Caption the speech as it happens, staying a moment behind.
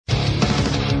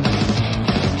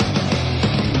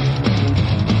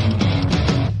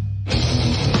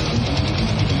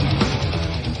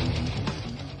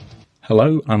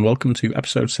Hello and welcome to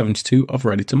episode 72 of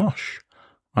Ready to Mosh.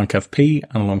 I'm Kev P,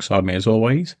 and alongside me as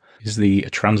always is the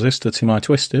transistor to my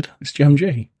twisted, it's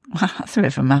GMG. Wow, that's a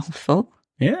bit of a mouthful.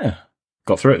 Yeah,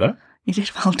 got through it though. You did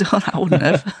well done, I wouldn't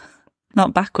have.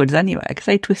 Not backwards anyway, because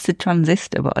I twisted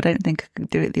transistor, but I don't think I could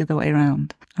do it the other way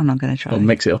around. I'm not going to try. I'll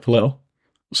mix it up a little.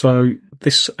 So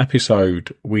this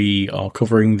episode we are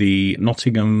covering the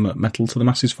Nottingham Metal to the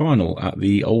Masses final at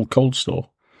the Old Cold Store.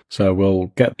 So we'll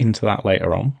get into that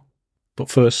later on. But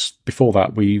first, before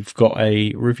that, we've got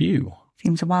a review.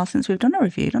 Seems a while since we've done a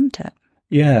review, doesn't it?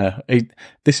 Yeah,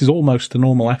 this is almost a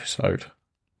normal episode.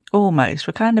 Almost.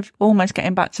 We're kind of almost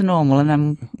getting back to normal, and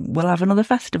then we'll have another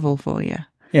festival for you.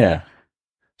 Yeah.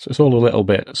 So it's all a little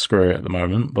bit screwy at the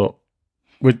moment, but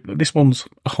this one's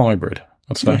a hybrid,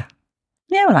 I'd say.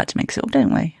 Yeah, we like to mix it up,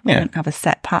 don't we? We Yeah. don't have a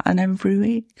set pattern every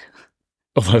week.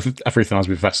 Although everything has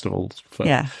been festivals.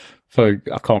 So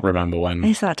I can't remember when.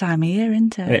 It's that time of year,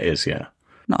 isn't it? It is, yeah.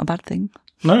 Not a bad thing.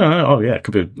 No. Oh, yeah, it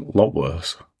could be a lot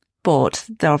worse. But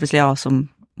there obviously are some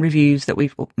reviews that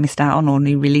we've missed out on, or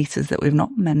new releases that we've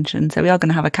not mentioned. So we are going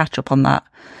to have a catch up on that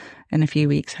in a few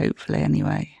weeks, hopefully,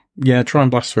 anyway. Yeah, try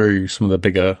and blast through some of the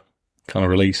bigger kind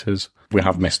of releases. We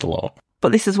have missed a lot.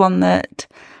 But this is one that,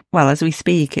 well, as we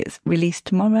speak, it's released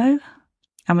tomorrow.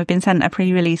 And we've been sent a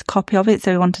pre-release copy of it.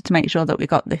 So we wanted to make sure that we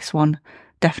got this one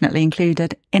definitely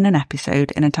included in an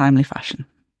episode in a timely fashion.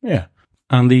 Yeah.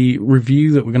 And the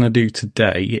review that we're going to do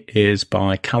today is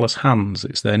by Callous Hands.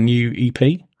 It's their new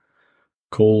EP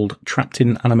called Trapped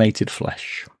in Animated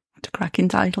Flesh. What a cracking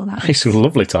title that is. It's a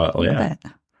lovely title, yeah. Love it.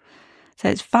 So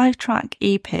it's 5-track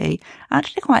EP.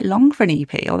 Actually quite long for an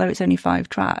EP, although it's only 5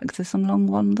 tracks. There's some long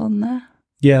ones on there.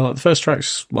 Yeah, like the first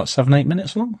track's, 7-8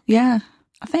 minutes long? Yeah.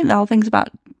 I think the whole thing's about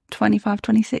 25,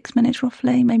 26 minutes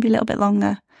roughly, maybe a little bit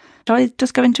longer. Shall I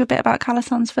just go into a bit about Callous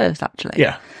Hands first, actually?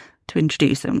 Yeah. To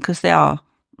introduce them, because they are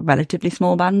a relatively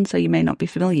small band, so you may not be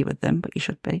familiar with them, but you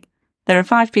should be. They're a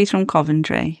 5-piece from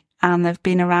Coventry, and they've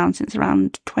been around since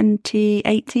around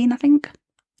 2018, I think.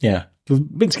 Yeah.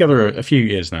 They've been together a few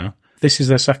years now. This is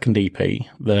their second EP.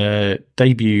 Their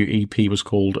debut EP was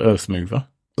called Earth Mover.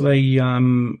 They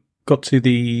got to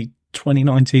the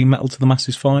 2019 Metal to the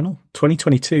Masses final.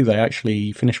 2022, they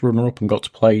actually finished runner-up and got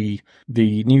to play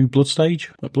the new Blood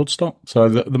stage at Bloodstock. So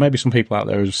there may be some people out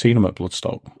there who've seen them at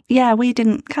Bloodstock. Yeah, we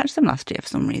didn't catch them last year for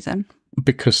some reason.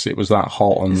 Because it was that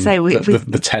hot and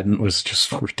the tent was just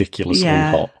ridiculously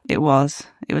hot. It was.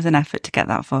 It was an effort to get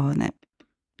that far, wasn't it?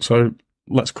 So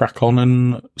let's crack on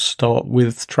and start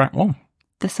with track 1.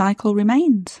 The Cycle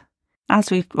Remains. As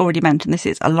we've already mentioned, this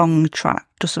is a long track,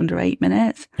 just under 8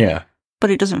 minutes. Yeah. But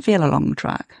it doesn't feel a long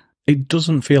track. It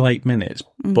doesn't feel 8 minutes,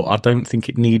 but I don't think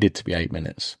it needed to be 8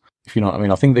 minutes. If you know what I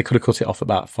mean. I think they could have cut it off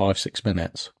about 5-6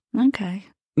 minutes. Okay.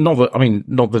 Not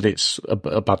that it's a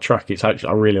bad track. It's actually,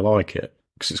 I really like it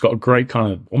because it's got a great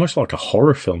kind of, almost like a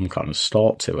horror film kind of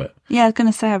start to it. Yeah, I was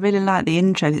going to say, I really like the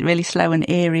intro. It's really slow and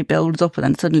eerie, builds up and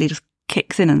then suddenly just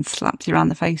kicks in and slaps you around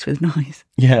the face with noise.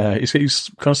 Yeah, it's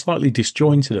kind of slightly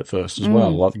disjointed at first as well.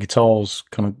 Like the guitar's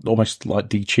kind of almost like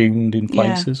detuned in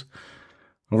places. Yeah.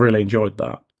 I really enjoyed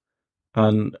that.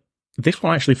 And this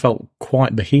one actually felt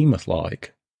quite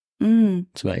Behemoth-like to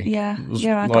me. Yeah,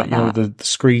 I got that. The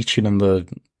screeching and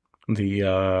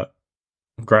the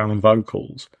growling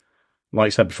vocals. Like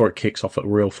you said before, it kicks off at a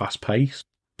real fast pace.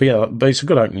 But it's a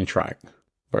good opening track.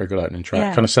 Very good opening track.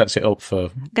 Yeah. Kind of sets it up for.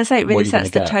 I guess it really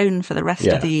sets the tone for the rest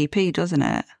of the EP, doesn't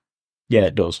it? Yeah,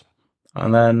 it does.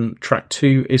 And then track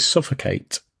 2 is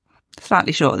Suffocate.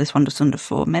 Slightly short, this one just under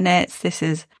 4 minutes. This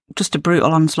is just a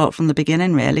brutal onslaught from the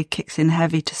beginning, really. Kicks in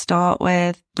heavy to start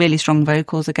with. Really strong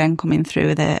vocals again coming through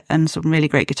with it, and some really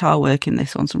great guitar work in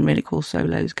this one, some really cool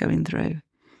solos going through.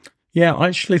 Yeah, I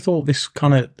actually thought this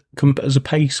kind of, as a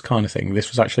pace kind of thing, this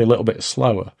was actually a little bit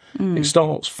slower. It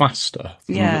starts faster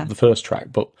than the first track,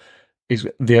 but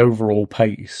the overall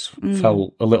pace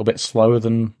felt a little bit slower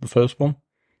than the first one.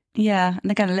 Yeah,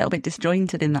 and again, a little bit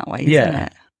disjointed in that way, isn't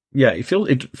it? Yeah, it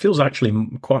feels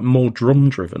actually quite more drum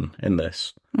driven in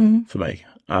this for me.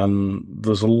 And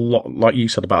there's a lot, like you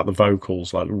said about the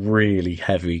vocals, like really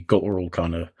heavy, guttural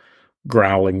kind of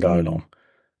growling going on.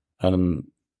 And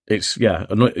it's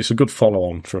a good follow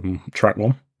on from track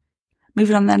 1.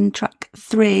 Moving on then, track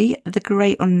 3, The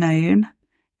Great Unknown.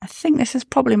 I think this is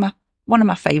probably one of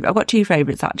my favourites. I've got 2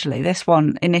 favourites actually. This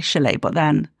one initially, but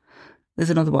then there's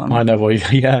another one. I know.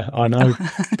 I know.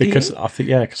 Because I think,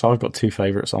 because I've got 2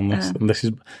 favourites on this. And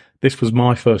this was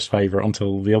my first favourite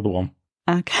until the other one.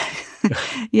 Okay.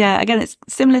 Yeah, again, it's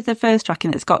similar to the first track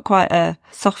in that it's got quite a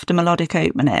softer melodic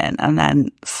opening and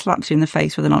then slaps you in the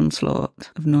face with an onslaught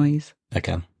of noise.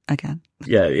 Again. Again.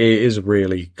 Yeah, it is a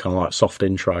really kind of like soft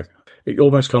intro. it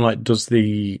almost kind of like does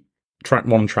the track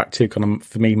 1 and track 2 kind of,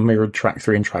 for me, mirrored track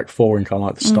 3 and track 4 in kind of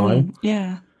like the style.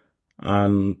 Yeah.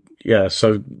 And yeah,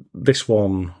 so this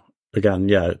one, again,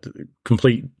 yeah,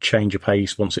 complete change of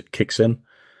pace once it kicks in.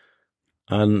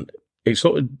 And it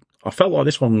sort of, I felt like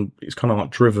this one is kind of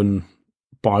like driven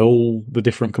by all the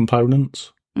different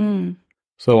components.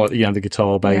 So like, the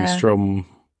guitar, bass, drum,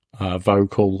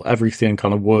 vocal, everything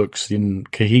kind of works in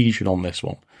cohesion on this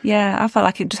one. Yeah, I felt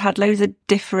like it just had loads of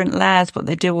different layers, but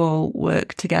they do all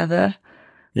work together.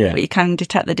 Yeah. But you can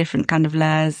detect the different kind of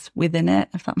layers within it,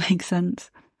 if that makes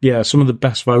sense. Yeah, some of the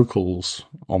best vocals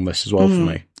on this as well for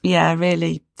me. Yeah,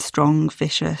 really strong,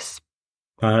 vicious.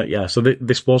 Yeah, so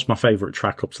this was my favourite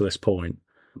track up to this point.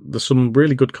 There's some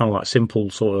really good kind of like simple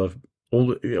sort of,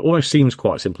 it almost seems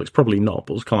quite simple. It's probably not,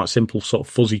 but it's kind of like simple sort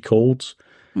of fuzzy chords.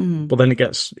 But then it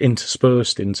gets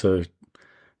interspersed into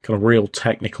kind of real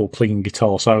technical, clean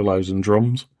guitar solos and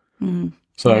drums.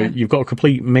 So you've got a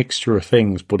complete mixture of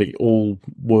things, but it all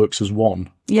works as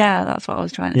one. Yeah, that's what I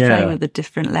was trying to say with the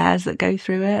different layers that go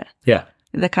through it. Yeah.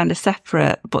 They're kind of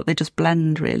separate, but they just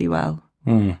blend really well.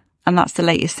 And that's the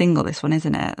latest single, this one,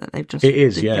 isn't it? That they've just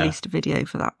released a video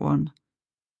for that one.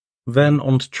 Then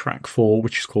on to track 4,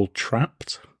 which is called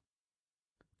Trapped.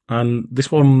 And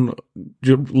this one,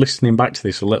 listening back to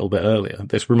this a little bit earlier,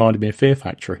 this reminded me of Fear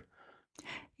Factory.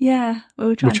 Yeah, we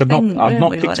were trying which to think, I've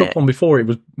not picked up on before. It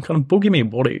was kind of bugging me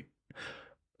what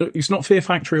it's not Fear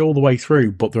Factory all the way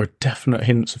through, but there are definite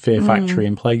hints of Fear Factory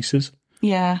in places.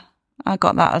 Yeah, I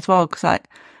got that as well, because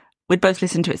we'd both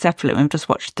listened to it separately and we've just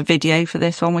watched the video for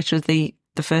this one, which was the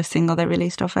first single they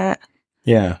released off it.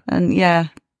 Yeah. And yeah,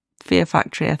 Fear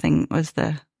Factory, I think, was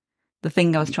the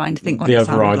thing I was trying to think what the it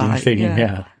sounded overriding like. theme,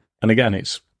 yeah. And again,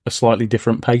 it's a slightly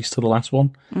different pace to the last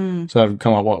one. So kind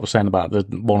of like what I was saying about the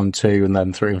 1 and 2 and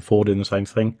then 3 and 4 doing the same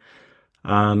thing.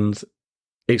 And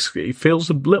it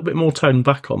feels a little bit more toned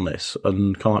back on this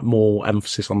and kind of like more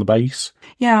emphasis on the bass.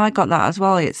 Yeah, I got that as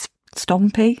well. It's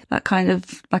stompy, that kind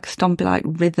of like a stompy like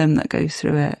rhythm that goes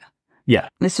through it. Yeah.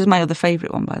 This was my other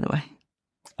favourite one, by the way.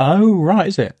 Oh, right,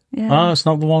 is it? Yeah. Oh, it's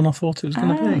not the one I thought it was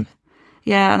going to be.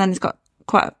 Yeah, and then it's got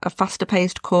quite a faster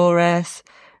paced chorus,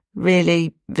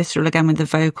 really visceral again with the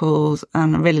vocals,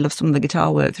 and I really love some of the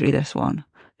guitar work through this one.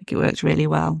 I think it works really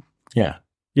well. Yeah.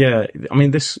 Yeah, I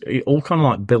mean, it all kind of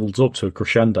like builds up to a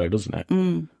crescendo, doesn't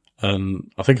it?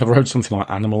 I think I wrote something like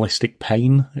animalistic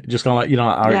pain. It just kind of like,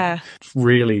 how it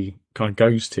really kind of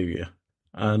goes to you.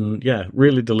 And yeah,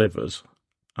 really delivers.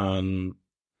 And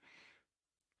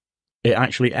it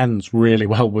actually ends really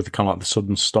well with kind of like the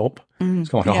sudden stop. It's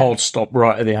kind of like a hard stop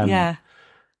right at the end. Yeah.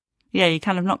 Yeah, you're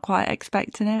kind of not quite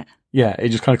expecting it. Yeah, it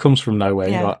just kind of comes from nowhere.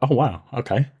 Yeah. You're like, oh, wow,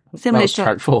 okay. Similar to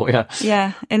track 4, yeah.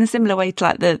 Yeah, in a similar way to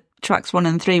like the tracks 1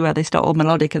 and 3 where they start all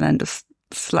melodic and then just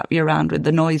slap you around with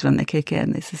the noise when they kick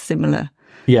in. This is similar.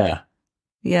 Yeah.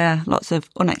 Yeah, lots of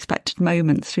unexpected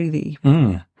moments through the EP.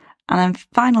 And then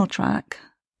final track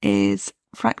is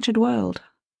Fractured World.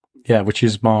 Yeah, which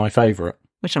is my favourite.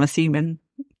 Which I'm assuming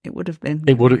it would have been.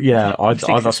 It would, yeah.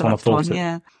 That's what I thought.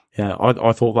 Yeah. Yeah,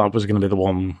 I thought that was going to be the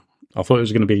one. I thought it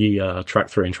was going to be track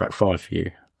 3 and track 5 for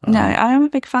you. No, I am a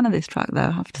big fan of this track, though,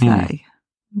 I have to say.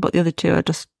 But the other two, I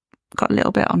just got a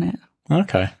little bit on it.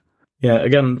 Okay. Yeah,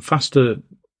 again, faster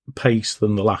pace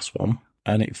than the last one.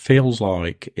 And it feels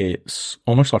like it's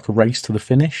almost like a race to the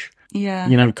finish. Yeah.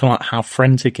 Kind of like how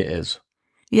frantic it is.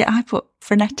 Yeah, I put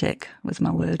frenetic was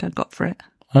my word I got for it.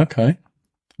 Okay.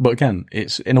 But again,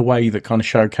 it's in a way that kind of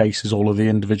showcases all of the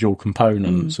individual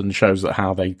components and shows that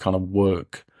how they kind of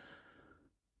work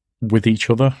with each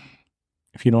other,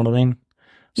 if you know what I mean.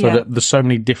 So that there's so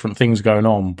many different things going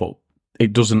on, but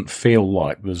it doesn't feel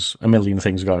like there's a million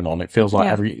things going on. It feels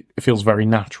like it feels very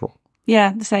natural.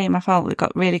 Yeah, the same. I felt we've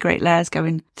got really great layers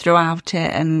going throughout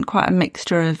it and quite a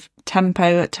mixture of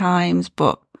tempo at times,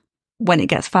 but when it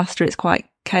gets faster, it's quite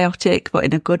chaotic, but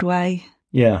in a good way.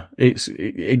 Yeah,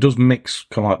 it does mix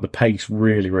kind of like the pace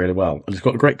really, really well. And it's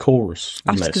got a great chorus.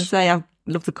 I was just going to say, I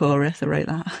love the chorus. I wrote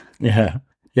that. Yeah.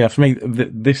 Yeah, for me,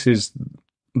 this is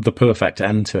the perfect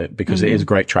end to it because it is a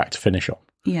great track to finish on.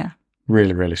 Yeah.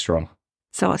 Really, really strong.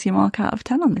 So what's your mark out of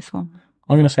 10 on this one?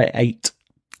 I'm going to say 8.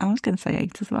 I was going to say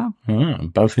 8 as well.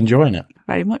 Both enjoying it.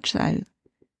 Very much so.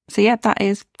 So yeah, that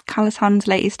is Callous Hands'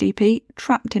 latest EP,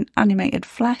 Trapped in Animated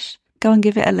Flesh. Go and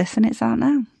give it a listen. It's out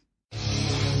now.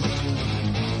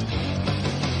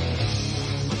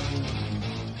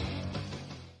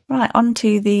 Right, on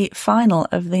to the final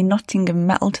of the Nottingham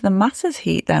Metal to the Masses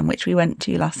heat then, which we went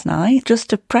to last night. Just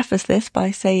to preface this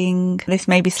by saying this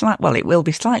may be it will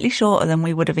be slightly shorter than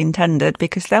we would have intended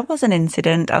because there was an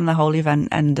incident and the whole event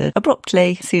ended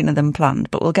abruptly sooner than planned,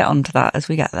 but we'll get on to that as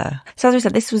we get there. So as we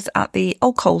said, this was at the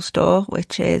Old Coal Store,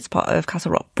 which is part of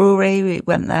Castle Rock Brewery. We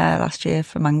went there last year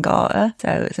for Mangata, so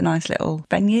it's a nice little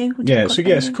venue. It's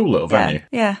a cool little venue.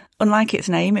 Yeah. Unlike its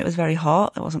name, it was very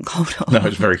hot. It wasn't cold at all. No, it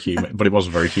was very humid, but it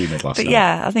wasn't very humid last night. But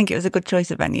yeah, I think it was a good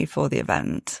choice of venue for the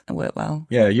event. It worked well.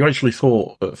 Yeah, you actually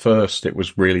thought at first it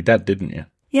was really dead, didn't you?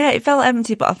 Yeah, it felt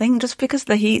empty, but I think just because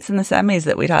the heats and the semis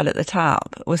that we'd had at the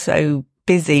tap were so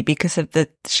busy because of the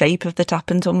shape of the tap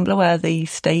and tumbler where the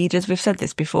stage is. We've said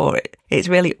this before. It's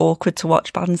really awkward to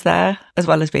watch bands there, as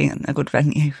well as being a good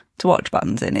venue to watch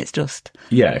bands in. It's just...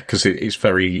 Yeah, because it's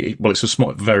it's a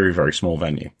small, very, very small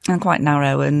venue. And quite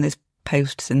narrow, and there's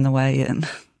posts in the way. And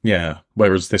yeah,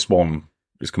 whereas this one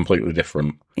is completely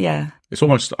different. Yeah. It's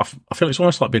almost, I feel it's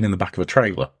almost like being in the back of a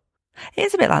trailer. It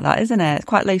is a bit like that, isn't it? It's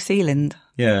quite low ceilinged.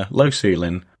 Yeah, low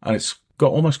ceiling, and it's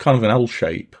got almost kind of an L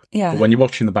shape. Yeah. But when you're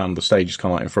watching the band, the stage is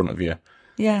kind of like in front of you.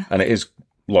 Yeah. And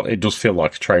it does feel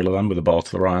like a trailer then with a bar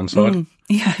to the right hand side.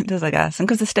 Yeah, it does, I guess. And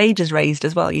because the stage is raised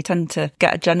as well, you tend to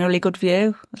get a generally good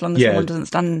view as long as someone doesn't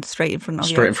stand straight in front of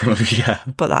you. Straight in front of you, yeah.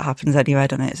 But that happens anyway,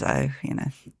 doesn't it? So,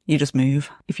 you just move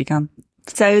if you can.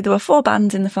 So there were 4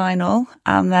 bands in the final,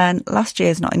 and then last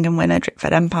year's Nottingham winner,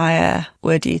 Dripfed Empire,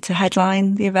 were due to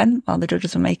headline the event while the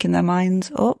judges were making their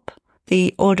minds up.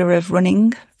 The order of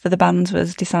running for the bands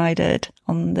was decided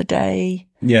on the day.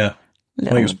 Yeah. I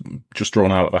think it was just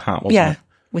drawn out of a hat, wasn't it? Yeah,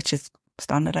 which is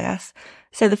standard, I guess.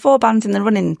 So the 4 bands in the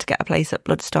running to get a place at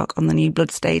Bloodstock on the new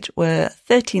Blood stage were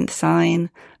 13th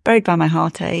Sign, Buried by My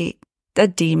Heartache,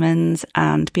 Dead Demons,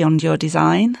 and Beyond Your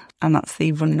Design. And that's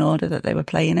the running order that they were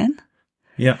playing in.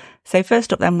 Yeah. So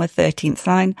first up then were 13th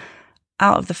Sign.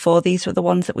 Out of the 4, these were the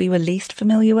ones that we were least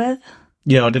familiar with.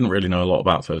 Yeah, I didn't really know a lot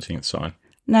about 13th Sign.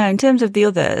 No, in terms of the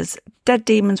others, Dead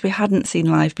Demons we hadn't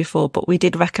seen live before, but we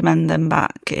did recommend them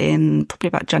back in probably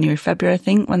about January, February, I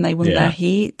think, when they won their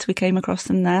heat. We came across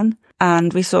them then.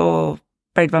 And we saw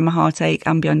Buried by My Heartache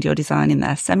and Beyond Your Design in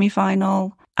their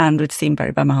semi-final. And we'd seen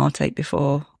Buried by My Heartache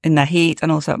before in their heat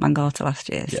and also at Mangata last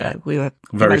year. Yeah. So we were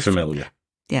very familiar.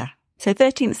 Yeah. So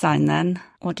 13th Sign then,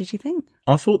 what did you think?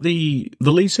 I thought the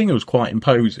lead singer was quite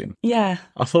imposing. Yeah.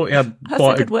 I thought he had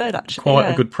quite a good word, actually. Quite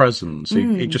a good presence.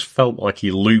 It just felt like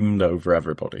he loomed over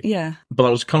everybody. Yeah. But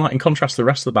that was kind of like in contrast to the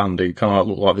rest of the band who kind of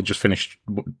looked like they just finished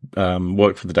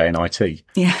work for the day in IT.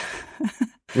 Yeah.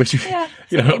 Which,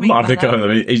 might have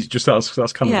gone. It's just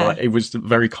that's kind of like, it was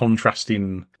very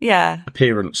contrasting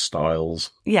appearance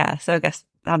styles. Yeah, so I guess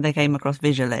how they came across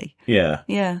visually. Yeah.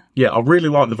 Yeah. Yeah, I really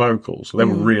liked the vocals. They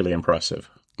were really impressive.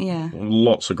 Yeah.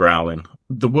 Lots of growling.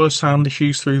 There were sound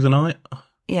issues through the night.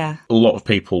 Yeah. A lot of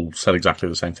people said exactly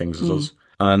the same things as us.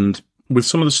 And with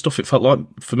some of the stuff, it felt like,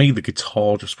 for me, the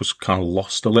guitar just was kind of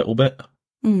lost a little bit.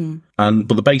 But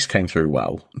the bass came through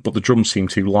well, but the drums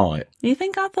seemed too light. You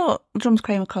think? I thought the drums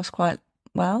came across quite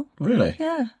well. Really?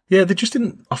 Yeah. Yeah, they just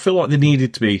didn't... I feel like they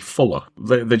needed to be fuller.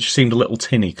 They just seemed a little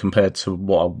tinny compared to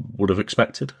what I would have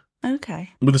expected. Okay.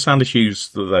 With the sound issues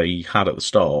that they had at the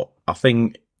start, I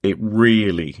think it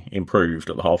really improved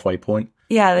at the halfway point.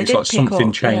 Yeah, they it's did like something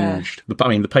up, changed. Yeah. I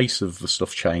mean, the pace of the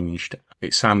stuff changed.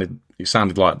 It sounded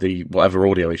like the whatever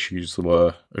audio issues there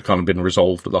were had kind of been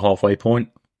resolved at the halfway point.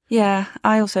 Yeah,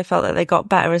 I also felt that they got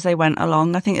better as they went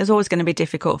along. I think it was always going to be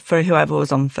difficult for whoever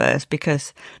was on first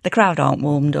because the crowd aren't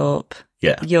warmed up.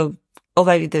 Yeah.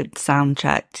 Although the sound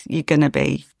checked, you're going to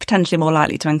be potentially more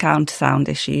likely to encounter sound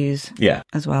issues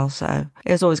as well. So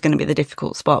it was always going to be the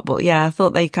difficult spot. But yeah, I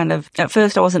thought they kind of, at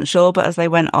first I wasn't sure, but as they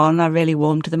went on, I really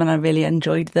warmed to them and I really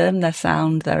enjoyed them, their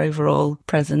sound, their overall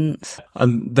presence.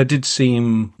 And they did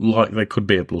seem like they could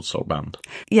be a Bloodstock band.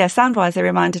 Yeah, sound-wise, they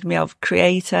reminded me of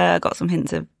Creator. Got some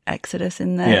hints of Exodus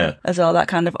in there as well. That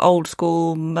kind of old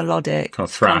school melodic kind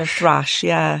of thrash.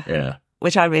 Yeah.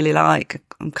 Which I really like.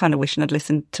 I'm kind of wishing I'd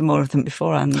listened to more of them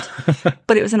beforehand.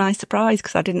 But it was a nice surprise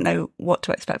because I didn't know what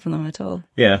to expect from them at all.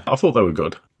 Yeah, I thought they were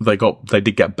good. They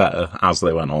did get better as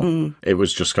they went on. It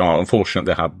was just kind of unfortunate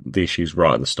they had the issues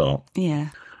right at the start. Yeah.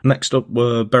 Next up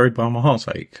were Buried by My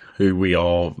Heartache, who we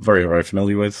are very, very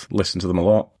familiar with. Listen to them a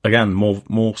lot. Again,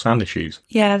 more sound issues.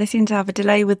 Yeah, they seem to have a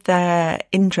delay with their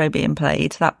intro being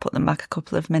played. That put them back a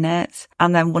couple of minutes.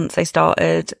 And then once they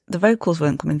started, the vocals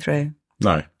weren't coming through.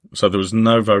 No. So there was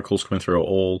no vocals coming through at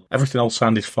all. Everything else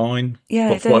sounded fine. Yeah.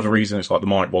 But for whatever reason, it's like the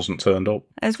mic wasn't turned up.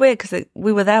 It was weird because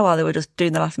we were there while they were just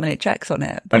doing the last minute checks on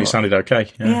it. And it sounded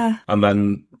okay. Yeah. And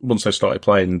then once they started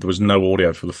playing, there was no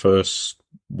audio for the first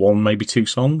one, maybe 2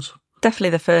 songs.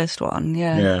 Definitely the first one,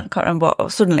 yeah. I can't remember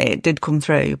what, suddenly it did come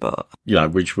through, but...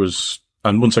 which was...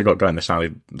 And once they got going, they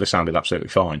sounded absolutely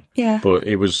fine. Yeah. But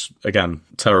it was, again,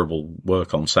 terrible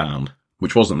work on sound,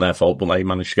 which wasn't their fault, but they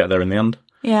managed to get there in the end.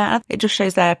 Yeah, it just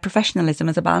shows their professionalism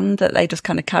as a band, that they just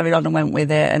kind of carried on and went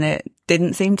with it, and it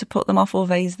didn't seem to put them off or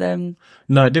faze them.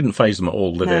 No, it didn't faze them at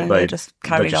all, did it? They just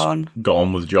carried on. Got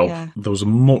on with the job. Yeah. There was a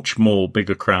much more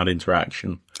bigger crowd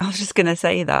interaction. I was just going to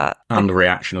say that. And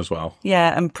reaction as well.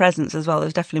 Yeah, and presence as well.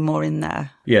 There's definitely more in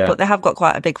there. Yeah. But they have got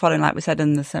quite a big following, like we said,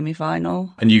 in the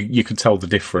semi-final. And you could tell the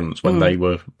difference when they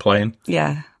were playing.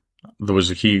 Yeah. There was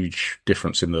a huge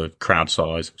difference in the crowd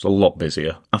size. It was a lot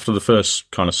busier. After the first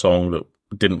kind of song that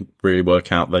didn't really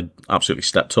work out, they absolutely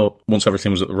stepped up. Once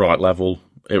everything was at the right level,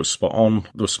 it was spot on.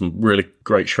 There was some really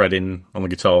great shredding on the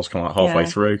guitars kind of like halfway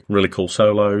through. Really cool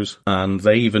solos. And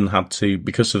they even had to,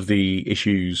 because of the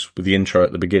issues with the intro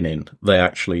at the beginning, they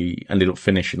actually ended up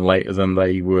finishing later than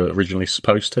they were originally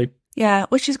supposed to. Yeah,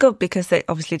 which is good because they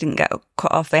obviously didn't get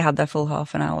cut off. They had their full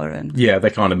half an hour, and they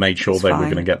kind of made sure they were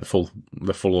going to get the full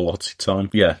allotted time.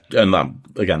 Yeah, and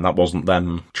that wasn't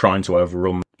them trying to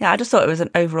overrun. Yeah, I just thought it was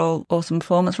an overall awesome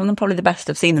performance from them. Probably the best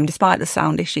I've seen them, despite the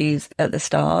sound issues at the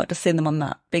start. Just seeing them on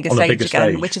that bigger stage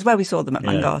again, which is where we saw them at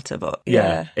Mangata. But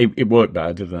it worked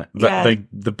better, didn't it?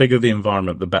 The bigger the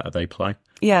environment, the better they play.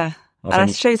 Yeah.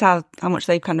 And it shows how much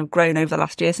they've kind of grown over the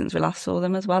last year since we last saw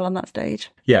them as well on that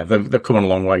stage. Yeah, they've come on a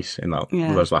long way in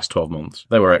those last 12 months.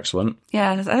 They were excellent.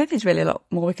 Yeah, I think there's really a lot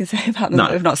more we can say about them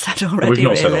that we've not said already. We've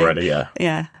not said already, yeah.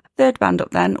 Yeah. Third band up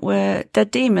then were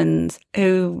Dead Demons,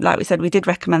 who, like we said, we did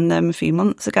recommend them a few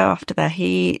months ago after their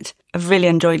heat. I've really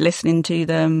enjoyed listening to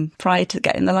them prior to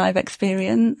getting the live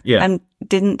experience and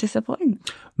didn't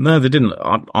disappoint. No, they didn't.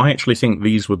 I actually think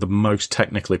these were the most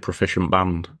technically proficient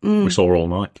band we saw all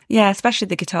night. Yeah, especially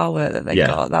the guitar work that they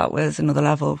got. That was another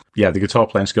level. Yeah, the guitar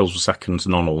playing skills were second to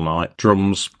none all night.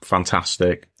 Drums,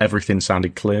 fantastic. Everything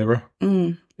sounded clearer.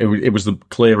 It was the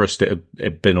clearest it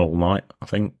had been all night, I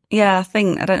think. Yeah,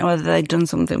 I don't know whether they'd done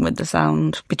something with the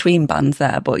sound between bands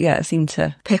there, but yeah, it seemed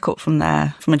to pick up from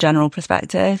there from a general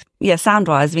perspective. Yeah,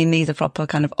 sound-wise, I mean, these are proper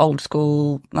kind of old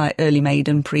school, like early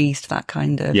Maiden, Priest, that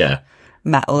kind of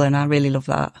metal, and I really love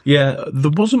that. Yeah,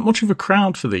 there wasn't much of a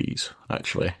crowd for these,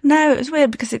 actually. No, it was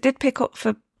weird because it did pick up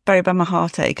for Buried by My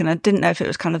Heartache, and I didn't know if it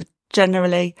was kind of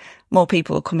generally more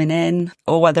people coming in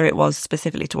or whether it was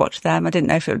specifically to watch them. I didn't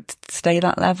know if it would stay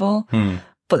that level.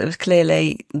 But it was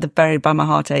clearly the Buried by My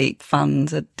Heartache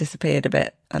fans had disappeared a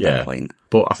bit at that point.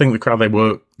 But I think the crowd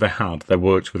they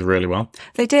worked with really well.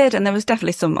 They did, and there was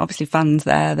definitely some, obviously, fans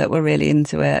there that were really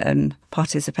into it and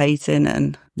participating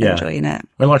and enjoying it.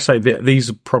 Well, like I say, these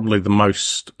are probably the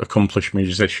most accomplished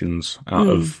musicians out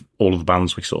of all of the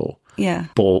bands we saw. Yeah.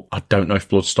 But I don't know if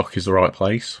Bloodstock is the right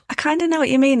place. I kind of know what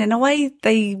you mean. In a way,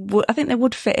 I think they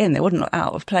would fit in. They wouldn't look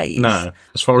out of place. No.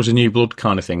 As far as a New Blood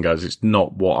kind of thing goes, it's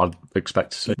not what I'd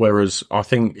expect to see. Whereas I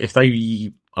think if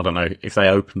they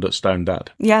opened at Stone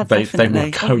Dead, they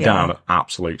would go down an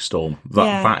absolute storm.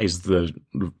 That is the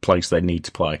place they need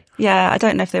to play. Yeah, I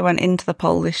don't know if they went into the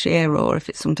poll this year or if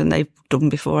it's something they've done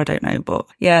before, I don't know. But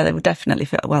yeah, they would definitely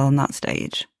fit well on that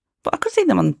stage. But I could see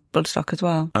them on Bloodstock as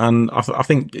well. And I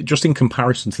think just in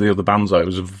comparison to the other bands, though, it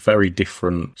was a very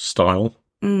different style.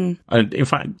 And in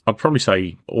fact, I'd probably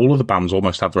say all of the bands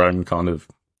almost had their own kind of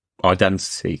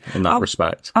identity in that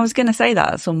respect. I was going to say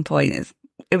that at some point.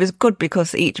 It was good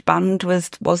because each band was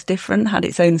different, had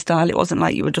its own style. It wasn't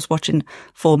like you were just watching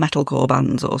 4 metalcore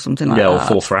bands or something like that. Yeah, or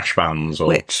 4 thrash bands.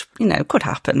 Which, could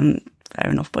happen,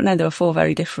 fair enough. But no, there were 4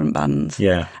 very different bands.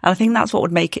 Yeah. And I think that's what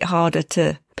would make it harder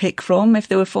to pick from. If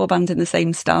there were 4 bands in the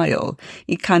same style,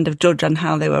 you'd kind of judge on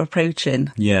how they were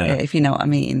approaching. Yeah. If you know what I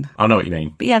mean. I know what you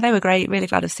mean. But yeah, they were great. Really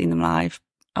glad I've seen them live.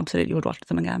 Absolutely would watch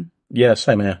them again. Yeah,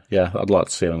 same here. Yeah, I'd like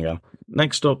to see them again.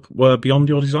 Next up were Beyond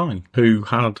Your Design, who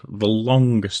had the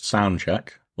longest sound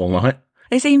check all night.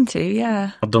 They seem to,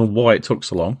 yeah. I don't know why it took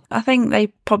so long. I think they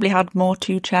probably had more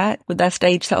to check with their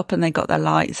stage set up, and they got their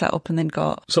light set up, and they'd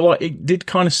got... So it did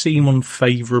kind of seem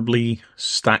unfavourably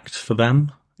stacked for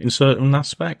them in certain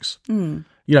aspects.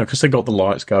 Because they got the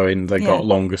lights going, they got a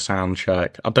longer sound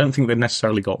check. I don't think they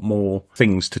necessarily got more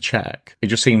things to check. It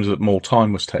just seems that more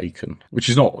time was taken, which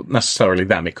is not necessarily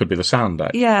them. It could be the sound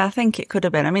deck. Yeah, I think it could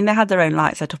have been. I mean, they had their own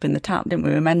light set up in the tap, didn't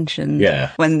we? We mentioned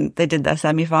when they did their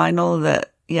semi-final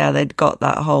that, they'd got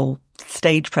that whole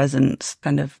stage presence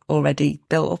kind of already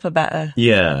built up a better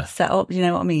setup. You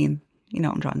know what I mean? You know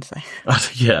what I'm trying to say.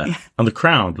 Yeah. And the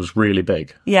crowd was really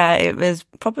big. Yeah, it was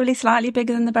probably slightly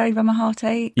bigger than the Buried by My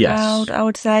Heartache crowd, I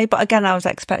would say. But again, I was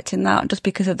expecting that just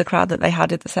because of the crowd that they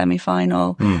had at the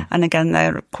semi-final. And again,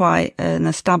 they're quite an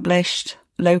established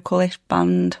local-ish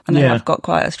band, and they Yeah. have got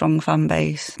quite a strong fan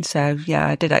base. So, yeah,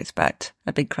 I did expect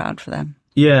a big crowd for them.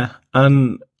 Yeah,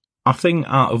 and I think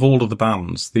out of all of the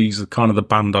bands, these are kind of the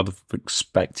band I'd have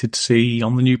expected to see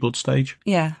on the New Blood stage.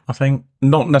 Yeah. I think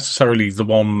not necessarily the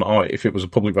one, if it was a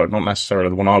public vote, not necessarily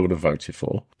the one I would have voted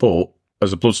for, but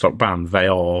as a Bloodstock band, they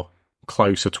are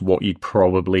closer to what you'd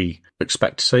probably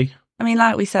expect to see. I mean,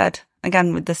 like we said,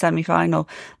 again, with the semi-final,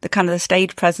 the kind of the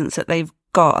stage presence that they've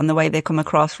got and the way they come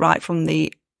across right from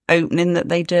the opening that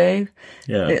they do.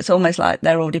 Yeah. It's almost like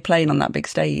they're already playing on that big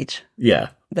stage. Yeah.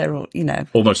 They're all, you know.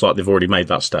 Almost like they've already made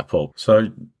that step up. So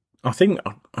I think,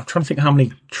 I'm trying to think how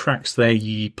many tracks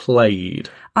they played.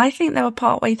 I think they were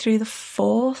partway through the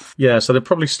 4th. Yeah, so they've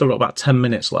probably still got about 10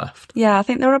 minutes left. Yeah, I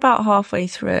think they were about halfway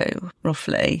through,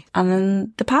 roughly. And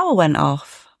then the power went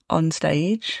off on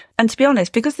stage. And to be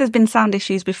honest, because there's been sound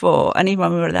issues before, and even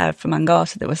when we were there for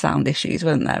Mangata, there were sound issues,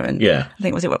 weren't there? And yeah. I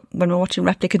think, was it when we were watching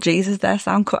Replica Jesus, their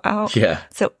sound cut out? Yeah.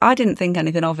 So I didn't think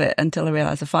anything of it until I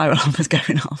realised the fire alarm was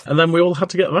going off. And then we all had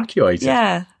to get evacuated.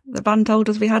 Yeah, the band told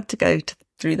us we had to go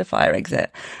through the fire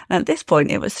exit. And at this point,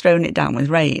 it was throwing it down with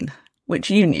rain, which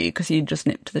you knew because you'd just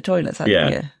nipped to the toilets,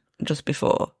 hadn't you, just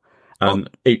before. And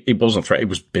it wasn't threat, it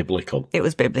was biblical. It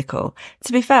was biblical.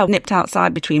 To be fair, we nipped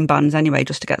outside between bands anyway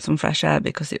just to get some fresh air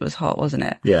because it was hot, wasn't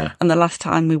it? Yeah. And the last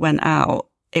time we went out,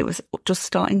 it was just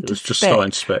starting to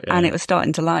spit. Yeah. And it was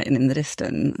starting to lighten in the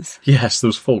distance. Yes, there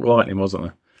was fault lightning, wasn't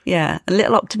there? Yeah. A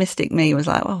little optimistic me was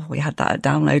like, oh, we had that at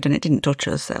download and it didn't touch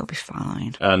us, so it'll be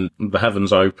fine. And the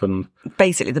heavens opened.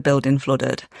 Basically, the building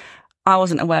flooded. I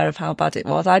wasn't aware of how bad it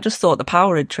was. I just thought the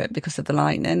power had tripped because of the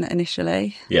lightning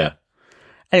initially. Yeah.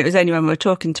 And it was only when we were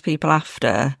talking to people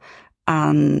after,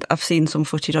 and I've seen some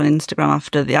footage on Instagram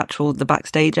after the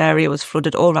backstage area was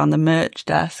flooded all around the merch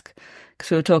desk,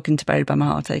 because we were talking to Buried by My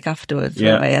Heartache afterwards,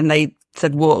 weren't we? And they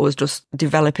said water was just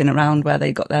developing around where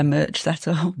they got their merch set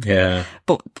up. Yeah.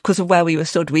 But because of where we were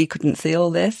stood, we couldn't see all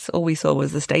this. All we saw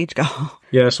was the stage go.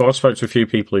 Yeah, so I spoke to a few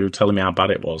people who were telling me how bad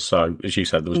it was. So, as you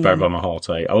said, there was Buried by My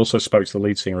Heartache. I also spoke to the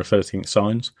lead singer of 13th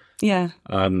Signs. Yeah.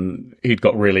 And he'd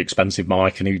got a really expensive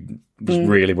mic and he was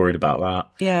really worried about that.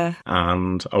 Yeah.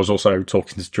 And I was also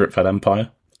talking to Drip Fed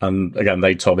Empire. And again,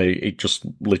 they told me it just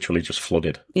literally just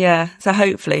flooded. Yeah. So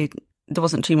hopefully there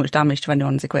wasn't too much damage to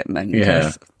anyone's equipment.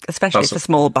 Yeah. Especially for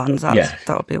small bands, that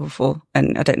would be awful.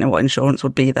 And I don't know what insurance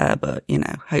would be there, but, you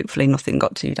know, hopefully nothing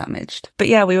got too damaged. But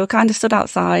yeah, we were kind of stood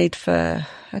outside for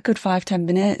a good 5-10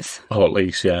 minutes. Oh, at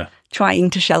least, yeah. Trying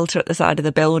to shelter at the side of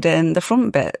the building. The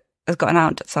front bit has got an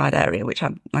outside area which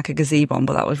had like a gazebo on,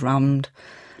 but that was rammed.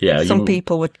 Yeah, Some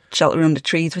people were sheltering under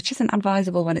trees, which isn't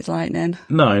advisable when it's lightning.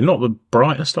 No, not the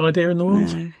brightest idea in the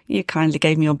world. No. You kindly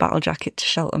gave me your battle jacket to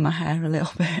shelter my hair a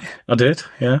little bit. I did,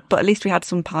 yeah. But at least we had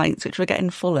some pints, which were getting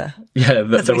fuller. Yeah,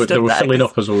 they were filling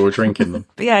up as we were drinking them.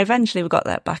 But yeah, eventually we got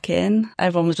that back in.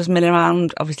 Everyone was just milling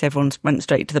around. Obviously, everyone went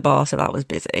straight to the bar, so that was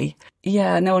busy.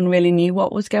 Yeah, no one really knew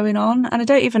what was going on. And I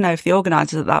don't even know if the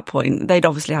organisers at that point, they'd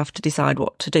obviously have to decide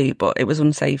what to do, but it was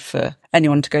unsafe for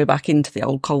anyone to go back into the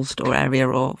old coal store area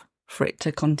or for it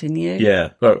to continue.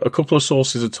 Yeah. So a couple of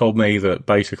sources had told me that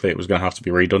basically it was going to have to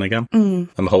be redone again and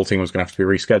the whole thing was going to have to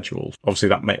be rescheduled. Obviously,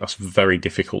 that's very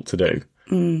difficult to do.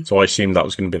 So I assumed that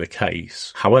was going to be the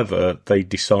case. However, they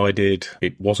decided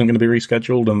it wasn't going to be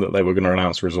rescheduled and that they were going to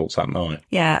announce the results that night.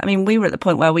 Yeah, I mean, we were at the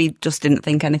point where we just didn't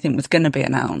think anything was going to be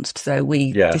announced, so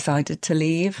we decided to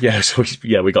leave. Yeah, so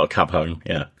we got a cab home,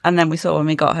 yeah. And then we saw when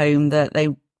we got home that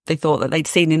they thought that they'd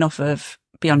seen enough of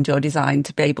Beyond Your Design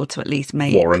to be able to at least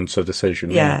make warrant a decision.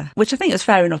 Yeah, which I think was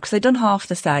fair enough because they'd done half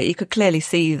the set. You could clearly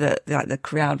see that the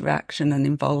crowd reaction and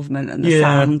involvement and the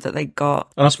sound that they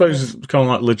got. And I suppose kind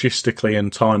of like logistically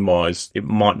and time wise, it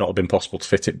might not have been possible to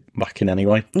fit it back in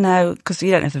anyway. No, because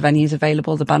you don't know if the venue's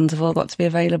available. The bands have all got to be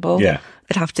available. Yeah,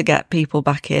 they'd have to get people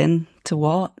back in to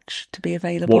watch to be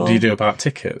available. What do you do about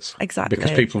tickets? Exactly,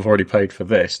 because people have already paid for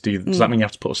this. Does that mean you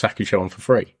have to put a second show on for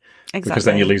free? Exactly. Because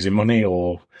then you're losing money,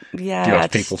 or do you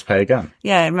have people to pay again?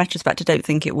 Yeah, in retrospect, I don't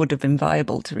think it would have been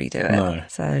viable to redo it. No.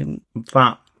 So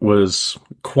that was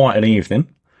quite an evening.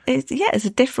 It's a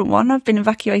different one. I've been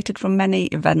evacuated from many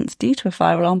events due to a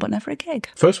fire alarm, but never a gig.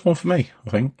 First one for me, I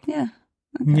think. Yeah.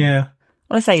 Okay. Yeah.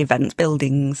 Well, I say events,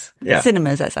 buildings,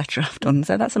 cinemas, etc. I've done,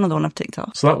 so that's another one I've ticked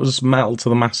off. So that was Metal to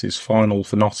the Masses final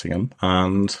for Nottingham,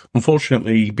 and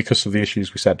unfortunately, because of the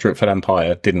issues we said, Drip Fed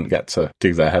Empire didn't get to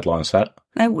do their headline set.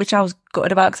 No, which I was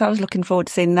gutted about because I was looking forward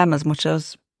to seeing them as much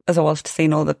as I was to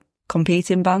seeing all the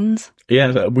competing bands.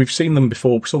 Yeah, we've seen them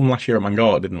before. We saw them last year at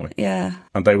Mangata, didn't we? Yeah.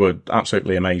 And they were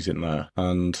absolutely amazing there.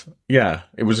 And yeah,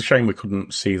 it was a shame we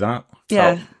couldn't see that.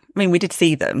 Yeah, I mean, we did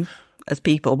see them as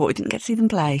people, but we didn't get to see them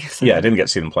play. So. Yeah, I didn't get to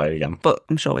see them play again. But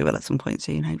I'm sure we will at some point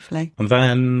soon, hopefully. And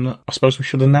then I suppose we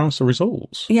should announce the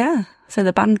results. Yeah. So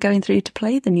the band going through to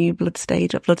play the new Blood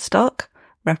stage at Bloodstock,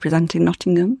 representing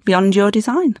Nottingham, Beyond Your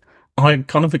Design. I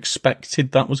kind of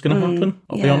expected that was going to happen,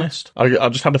 I'll be honest. I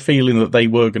just had a feeling that they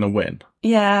were going to win.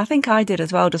 Yeah, I think I did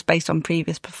as well, just based on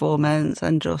previous performance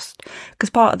and just because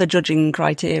part of the judging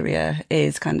criteria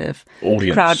is kind of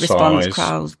audience crowd size, response,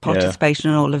 crowd participation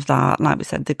and all of that. And like we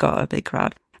said, they've got a big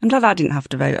crowd. I'm glad I didn't have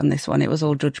to vote on this one. It was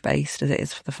all judge-based as it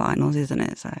is for the finals, isn't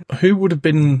it? So who would have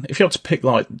been, if you had to pick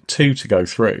like 2 to go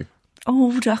through?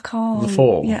 Oh, I can't. The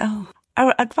 4? Yeah.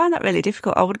 I'd find that really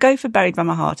difficult. I would go for Buried by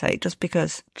My Heartache just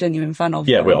because genuine fan of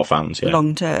them. We are fans,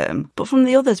 long term. But from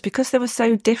the others, because they were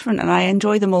so different and I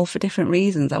enjoy them all for different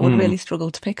reasons, I would really struggle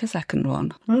to pick a second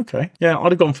one. Okay. Yeah,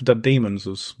 I'd have gone for Dead Demons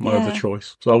as my other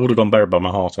choice. So I would have gone Buried by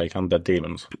My Heartache and Dead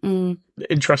Demons.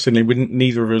 Interestingly,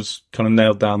 neither of us kind of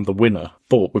nailed down the winner,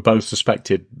 but we both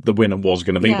suspected the winner was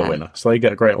going to be the winner. So they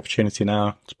get a great opportunity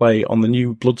now to play on the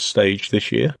new Blood stage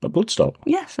this year at Bloodstock.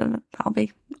 Yeah, so that'll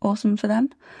be awesome for them.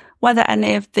 Whether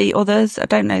any of the others, I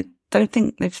don't know, don't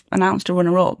think they've announced a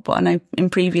runner-up, but I know in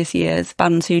previous years,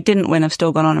 bands who didn't win have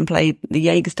still gone on and played the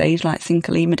Jaeger stage like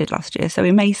Sinkalima did last year, so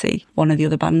we may see one of the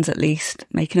other bands at least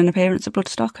making an appearance at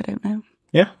Bloodstock, I don't know.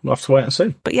 Yeah, we'll have to wait and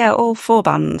see. But yeah, all 4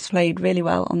 bands played really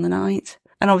well on the night.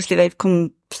 And obviously they've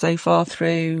come so far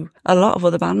through. A lot of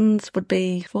other bands would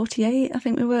be 48, I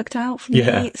think we worked out from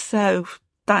the 8, so...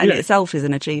 That in itself is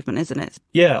an achievement, isn't it?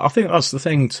 Yeah, I think that's the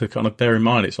thing to kind of bear in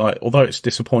mind. It's like, although it's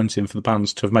disappointing for the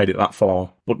bands to have made it that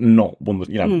far, but not won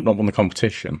the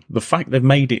competition, the fact they've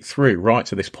made it through right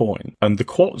to this point, and the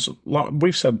quality, like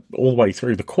we've said all the way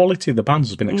through, the quality of the bands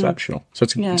has been exceptional. So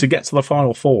to get to the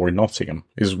final 4 in Nottingham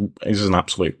is an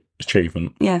absolute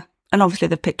achievement. Yeah, and obviously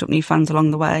they've picked up new fans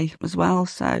along the way as well,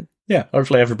 so... Yeah,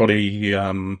 hopefully everybody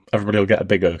will get a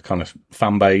bigger kind of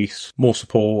fan base, more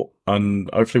support, and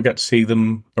hopefully we'll get to see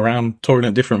them around touring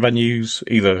at different venues,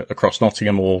 either across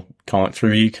Nottingham or kind of through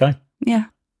the UK. Yeah.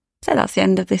 So that's the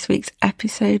end of this week's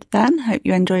episode then. Hope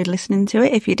you enjoyed listening to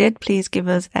it. If you did, please give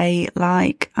us a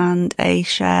like and a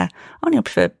share on your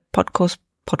preferred podcast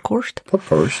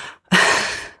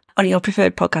on your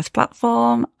preferred podcast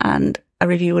platform, and a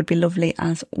review would be lovely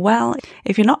as well.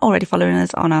 If you're not already following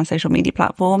us on our social media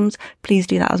platforms, please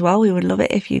do that as well. We would love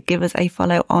it if you give us a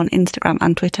follow on Instagram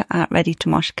and Twitter at Ready to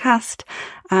Mosh Cast,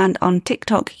 and on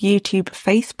TikTok, YouTube,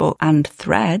 Facebook and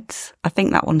Threads. I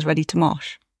think that one's Ready to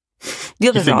Mosh. The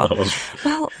others are.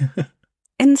 Well,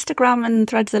 Instagram and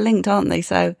Threads are linked, aren't they?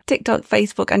 So TikTok,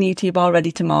 Facebook and YouTube are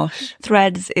Ready to Mosh.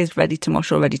 Threads is Ready to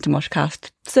Mosh or Ready to Mosh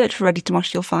Cast. Search for Ready to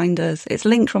Mosh, you'll find us. It's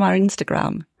linked from our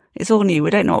Instagram. It's all new.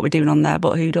 We don't know what we're doing on there,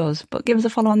 but who does? But give us a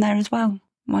follow on there as well.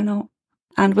 Why not?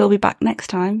 And we'll be back next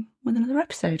time with another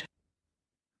episode.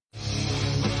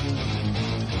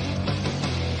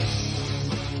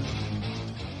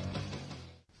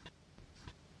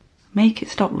 Make it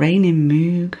stop raining,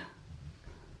 Moog.